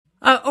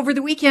over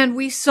the weekend,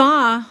 we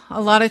saw a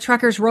lot of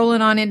truckers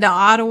rolling on into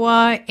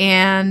Ottawa,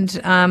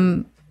 and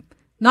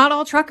not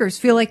all truckers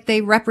feel like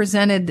they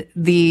represented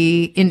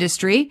the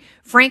industry.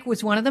 Frank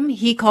was one of them.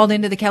 He called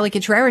into the Kelly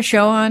Cutrara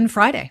show on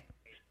Friday.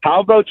 How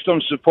about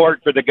some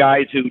support for the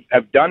guys who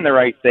have done the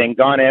right thing,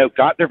 gone out,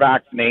 got their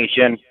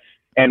vaccination,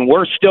 and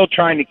we're still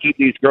trying to keep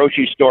these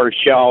grocery store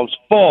shelves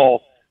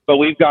full, but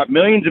we've got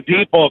millions of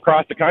people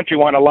across the country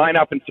want to line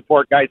up and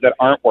support guys that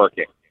aren't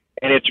working.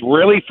 And it's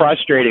really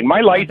frustrating.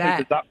 My license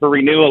is up for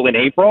renewal in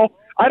April.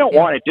 I don't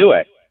want to do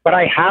it, but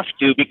I have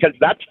to because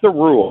that's the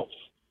rules.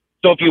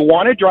 So if you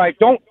want to drive,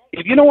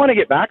 if you don't want to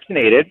get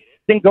vaccinated,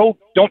 then don't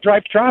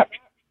drive truck.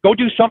 Go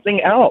do something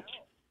else.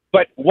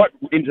 But what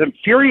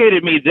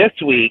infuriated me this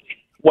week,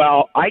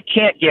 I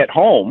can't get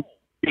home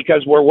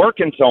because we're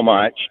working so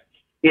much,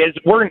 is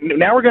we're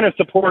going to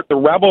support the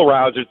rebel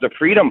rousers, the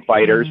freedom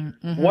fighters.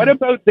 Mm-hmm. What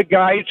about the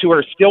guys who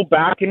are still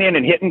backing in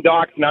and hitting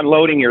docks and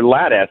unloading your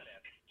lettuce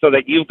so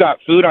that you've got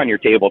food on your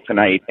table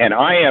tonight? And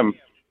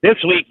this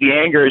week, the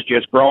anger is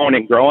just growing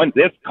and growing.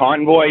 This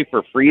convoy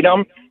for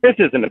freedom, this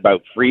isn't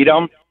about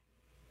freedom.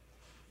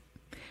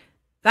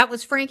 That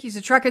was Frank. He's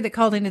a trucker that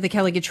called into the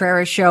Kelly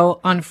Cutrara show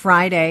on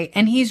Friday.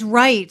 And he's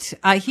right.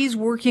 He's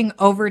working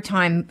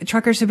overtime.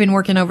 Truckers have been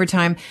working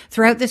overtime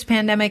throughout this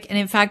pandemic. And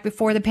in fact,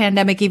 before the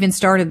pandemic even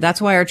started, that's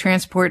why our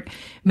transport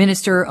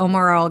minister,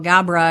 Omar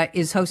Al-Gabra,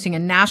 is hosting a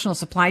national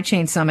supply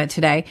chain summit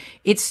today.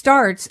 It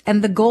starts,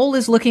 and the goal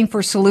is looking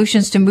for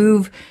solutions to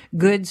move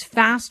goods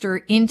faster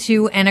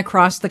into and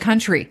across the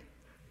country.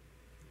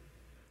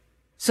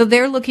 So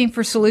they're looking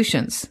for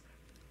solutions.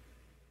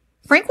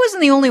 Frank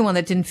wasn't the only one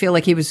that didn't feel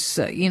like he was,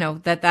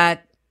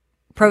 that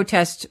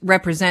protest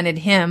represented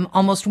him.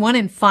 Almost 1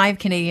 in 5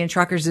 Canadian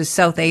truckers is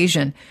South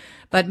Asian.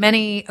 But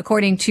many,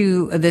 according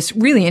to this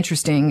really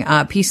interesting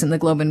piece in the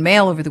Globe and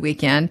Mail over the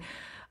weekend,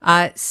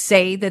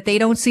 say that they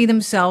don't see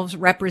themselves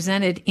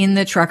represented in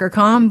the trucker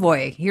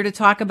convoy. Here to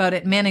talk about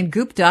it, Manan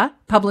Gupta,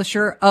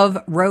 publisher of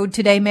Road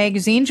Today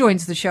magazine,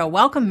 joins the show.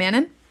 Welcome,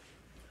 Manan.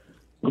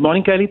 Good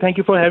morning, Kelly. Thank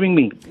you for having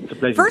me. It's a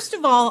pleasure. First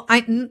of all,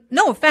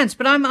 no offense,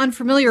 but I'm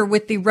unfamiliar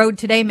with the Road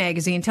Today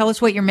magazine. Tell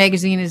us what your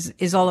magazine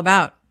is all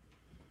about.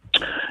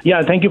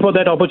 Yeah, thank you for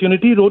that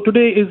opportunity. Road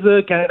Today is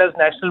Canada's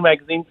national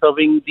magazine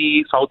serving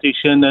the South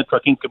Asian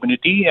trucking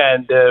community,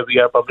 and we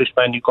are published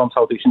by Newcom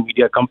South Asian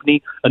Media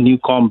Company, a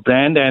Newcom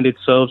brand, and it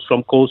serves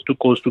from coast to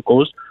coast to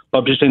coast,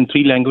 published in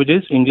 3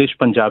 languages, English,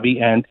 Punjabi,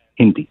 and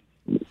Hindi.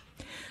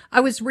 I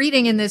was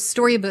reading in this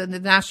story about the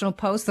National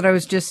Post that I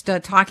was just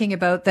talking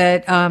about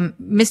that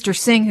Mr.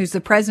 Singh, who's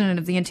the president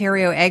of the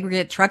Ontario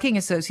Aggregate Trucking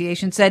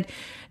Association, said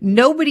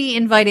nobody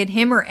invited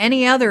him or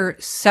any other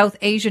South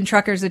Asian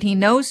truckers that he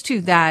knows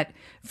to that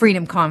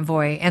freedom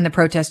convoy and the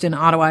protest in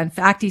Ottawa. In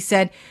fact, he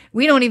said,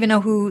 we don't even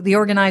know who the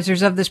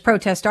organizers of this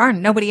protest are.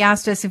 Nobody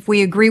asked us if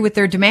we agree with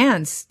their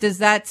demands. Does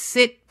that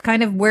sit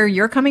kind of where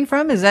you're coming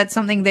from? Is that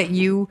something that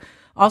you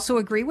also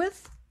agree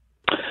with?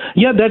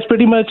 Yeah, that's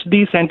pretty much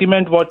the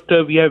sentiment what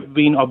we have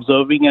been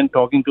observing and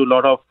talking to a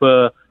lot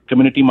of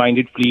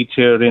community-minded fleets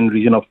here in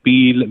region of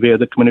Peel, where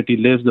the community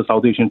lives, the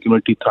South Asian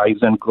community thrives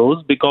and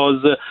grows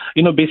because,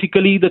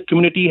 basically the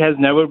community has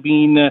never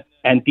been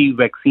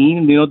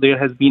anti-vaccine. There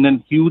has been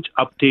a huge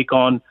uptake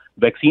on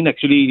vaccine.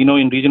 Actually,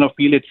 in region of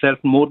Peel itself,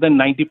 more than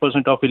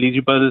 90% of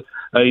eligible,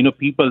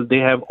 people, they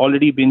have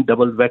already been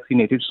double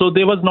vaccinated. So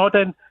there was not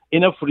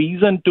enough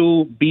reason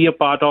to be a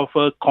part of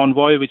a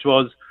convoy which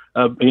was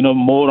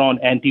more on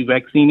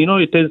anti-vaccine.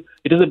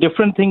 It is a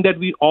different thing that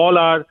we all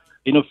are,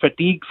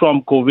 fatigued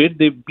from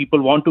COVID.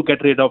 People want to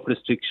get rid of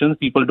restrictions.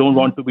 People don't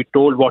want to be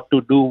told what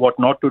to do, what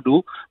not to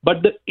do.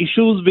 But the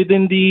issues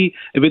within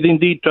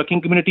the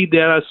trucking community, they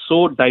are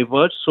so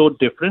diverse, so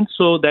different.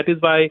 So that is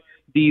why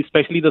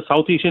especially the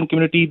South Asian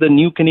community, the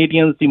new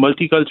Canadians, the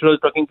multicultural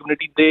trucking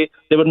community,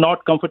 they were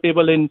not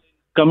comfortable in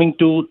coming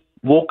to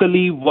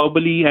vocally,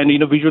 verbally, and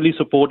visually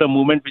support a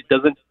movement which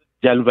doesn't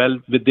gel well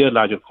with their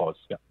larger cause.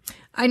 Yeah.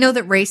 I know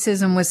that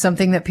racism was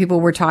something that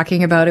people were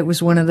talking about. It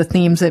was one of the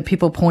themes that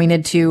people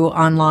pointed to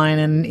online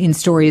and in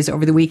stories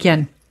over the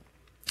weekend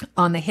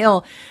on the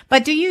Hill.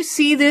 But do you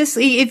see this,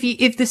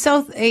 if the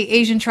South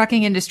Asian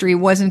trucking industry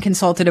wasn't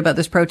consulted about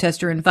this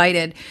protest or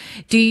invited,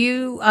 do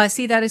you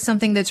see that as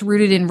something that's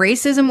rooted in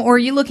racism, or are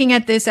you looking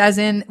at this as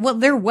in, well,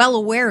 they're well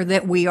aware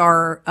that we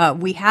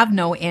have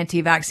no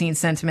anti-vaccine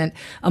sentiment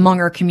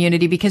among our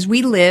community because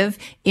we live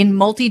in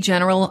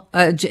generational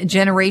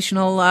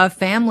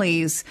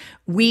families.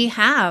 We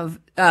have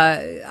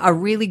a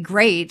really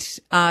great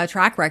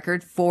track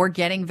record for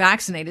getting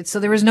vaccinated. So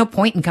there was no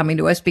point in coming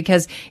to us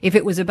because if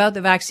it was about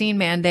the vaccine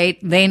mandate,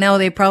 they know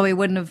they probably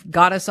wouldn't have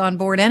got us on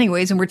board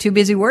anyways, and we're too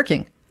busy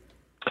working.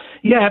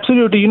 Yeah,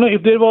 absolutely.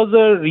 If there was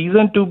a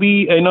reason to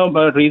be,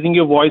 raising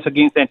your voice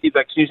against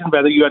anti-vaccination,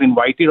 whether you are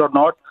invited or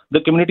not, the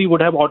community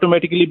would have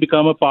automatically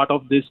become a part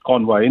of this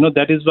convoy.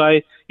 That is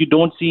why you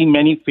don't see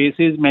many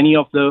faces, many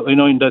of the,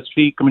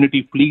 industry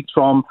community fleets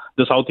from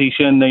the South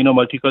Asian,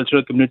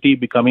 multicultural community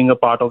becoming a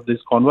part of this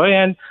convoy.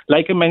 And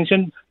like I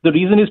mentioned, the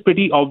reason is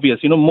pretty obvious.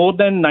 More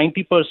than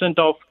 90%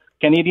 of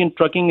Canadian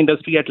trucking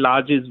industry at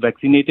large is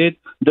vaccinated.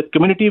 The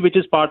community which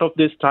is part of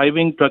this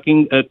thriving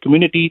trucking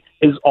community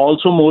is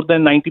also more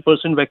than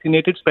 90%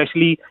 vaccinated,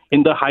 especially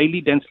in the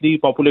highly densely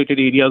populated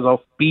areas of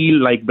Peel,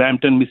 like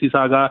Brampton,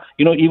 Mississauga,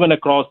 even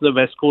across the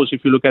West Coast,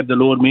 if you look at the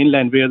Lower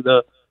Mainland where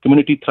the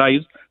community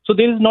thrives. So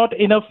there is not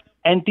enough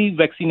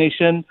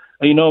anti-vaccination,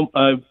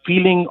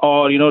 feeling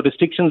or,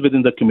 restrictions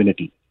within the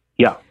community.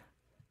 Yeah.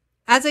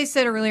 As I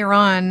said earlier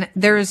on,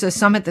 there is a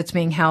summit that's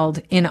being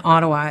held in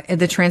Ottawa.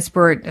 The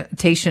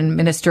transportation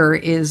minister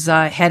is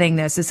heading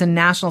this. It's a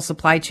national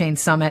supply chain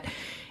summit.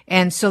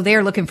 And so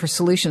they're looking for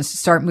solutions to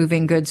start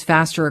moving goods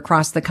faster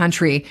across the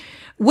country.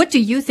 What do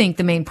you think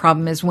the main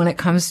problem is when it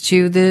comes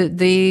to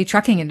the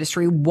trucking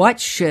industry? What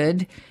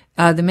should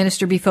the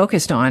minister be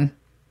focused on?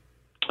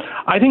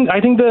 I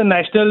think the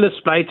National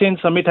Supply Chain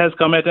Summit has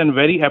come at a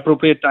very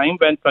appropriate time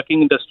when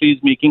trucking industry is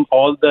making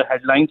all the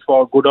headlines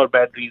for good or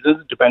bad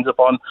reasons. It depends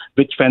upon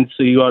which fence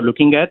you are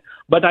looking at.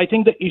 But I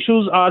think the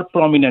issues are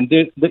prominent.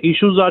 The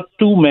issues are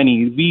too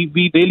many.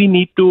 We really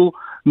need to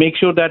make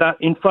sure that our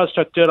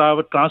infrastructure,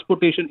 our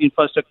transportation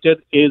infrastructure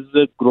is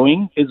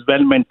growing, is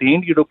well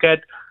maintained. You look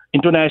at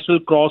international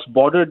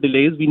cross-border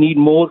delays. We need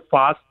more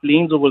fast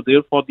lanes over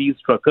there for these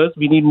truckers.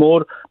 We need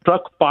more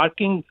truck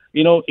parking,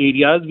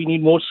 areas. We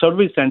need more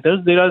service centers.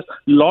 There are a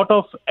lot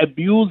of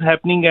abuse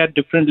happening at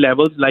different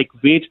levels, like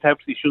wage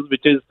theft issues,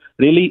 which has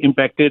really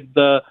impacted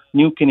the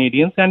new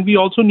Canadians. And we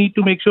also need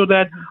to make sure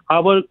that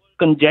our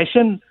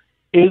congestion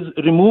is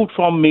removed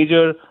from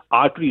major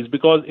arteries,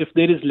 because if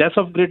there is less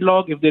of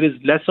gridlock, if there is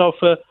less of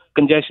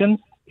congestion,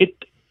 it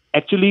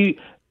actually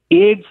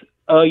aids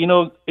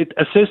it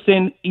assists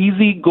in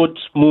easy goods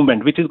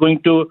movement, which is going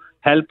to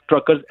help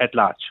truckers at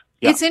large.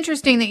 Yeah. It's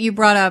interesting that you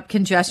brought up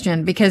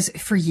congestion, because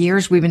for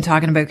years we've been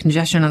talking about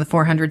congestion on the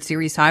 400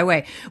 series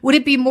highway. Would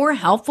it be more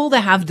helpful to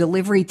have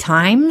delivery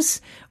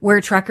times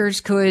where truckers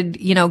could,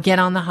 get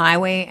on the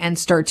highway and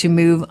start to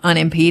move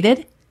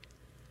unimpeded?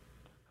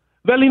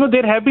 Well,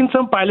 there have been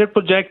some pilot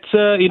projects,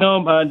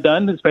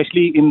 done,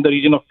 especially in the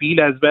region of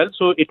Peel as well.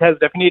 So it has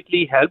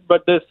definitely helped.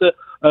 But this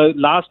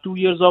last 2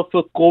 years of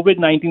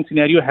COVID-19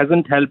 scenario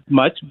hasn't helped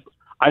much.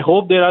 I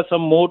hope there are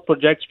some more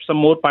projects, some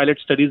more pilot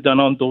studies done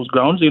on those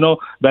grounds,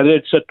 whether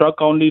it's a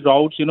truck-only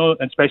routes,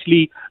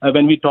 especially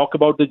when we talk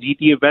about the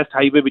GTA West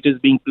Highway, which is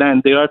being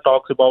planned. There are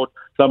talks about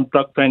some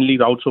truck-friendly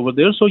routes over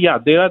there. So, yeah,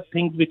 there are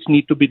things which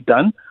need to be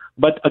done.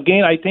 But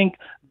again, I think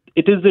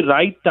it is the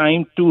right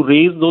time to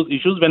raise those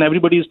issues when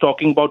everybody is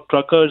talking about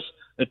truckers,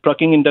 the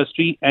trucking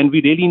industry, and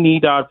we really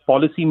need our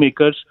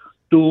policymakers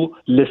to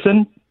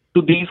listen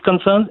to these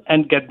concerns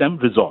and get them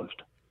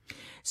resolved.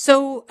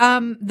 So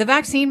the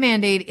vaccine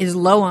mandate is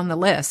low on the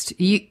list.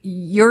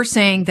 You're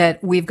saying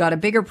that we've got a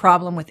bigger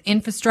problem with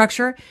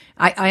infrastructure.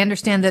 I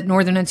understand that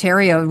Northern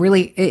Ontario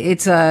really,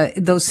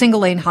 those single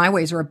lane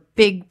highways are a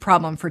big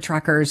problem for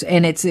truckers,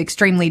 and it's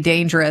extremely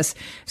dangerous.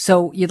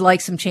 So you'd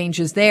like some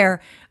changes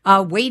there.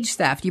 Wage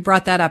theft, you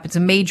brought that up. It's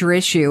a major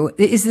issue.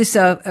 Is this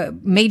a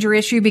major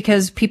issue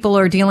because people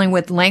are dealing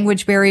with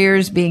language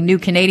barriers, being new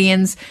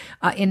Canadians?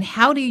 And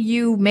how do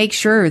you make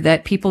sure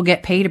that people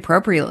get paid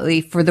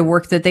appropriately for the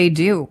work that they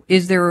do?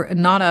 Is there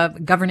not a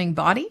governing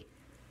body?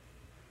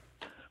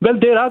 Well,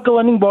 there are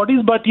governing bodies,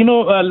 but,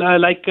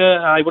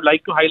 I would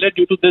like to highlight,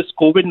 due to this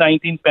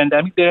COVID-19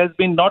 pandemic, there has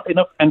been not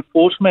enough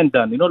enforcement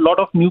done. A lot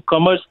of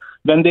newcomers,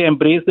 when they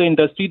embrace the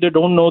industry, they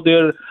don't know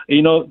their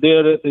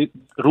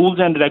rules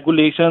and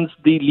regulations,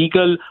 the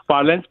legal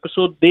parlance.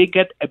 So they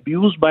get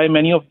abused by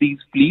many of these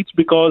fleets,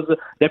 because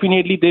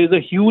definitely there is a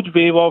huge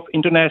wave of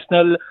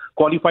international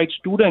qualified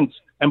students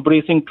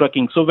embracing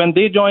trucking. So when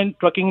they join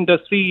trucking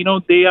industry,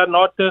 they are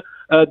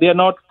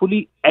not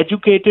fully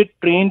educated,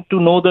 trained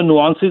to know the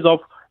nuances of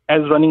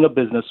as running a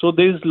business. So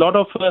there's a lot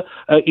of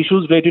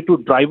issues related to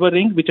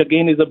drivering, which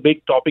again is a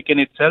big topic in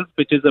itself,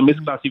 which is a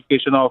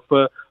misclassification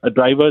of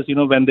drivers,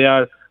 when they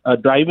are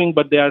driving,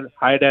 but they are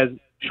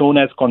shown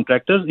as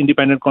contractors,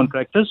 independent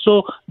contractors.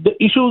 So the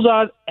issues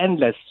are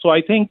endless. So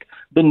I think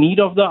the need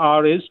of the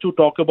hour is to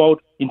talk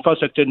about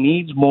infrastructure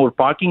needs, more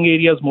parking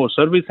areas, more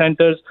service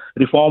centers,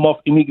 reform of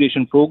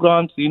immigration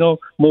programs,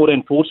 more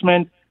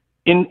enforcement.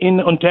 In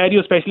Ontario,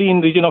 especially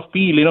in the region of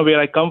Peel, where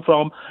I come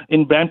from,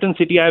 in Brampton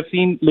City, I've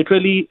seen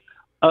literally,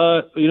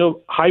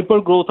 hyper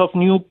growth of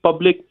new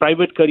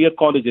public-private career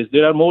colleges.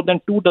 There are more than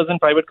 24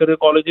 private career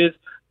colleges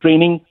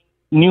training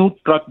new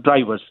truck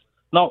drivers.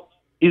 Now,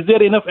 is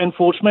there enough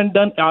enforcement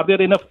done? Are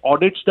there enough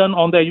audits done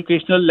on the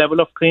educational level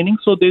of training?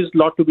 So there's a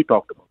lot to be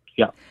talked about.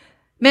 Yeah.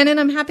 Menon,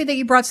 I'm happy that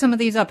you brought some of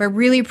these up. I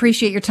really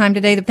appreciate your time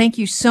today. Thank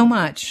you so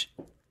much.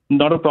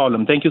 Not a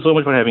problem. Thank you so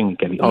much for having me,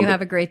 Kelly. You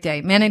have a great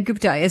day. Menon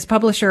Gupta is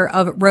publisher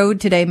of Road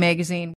Today magazine.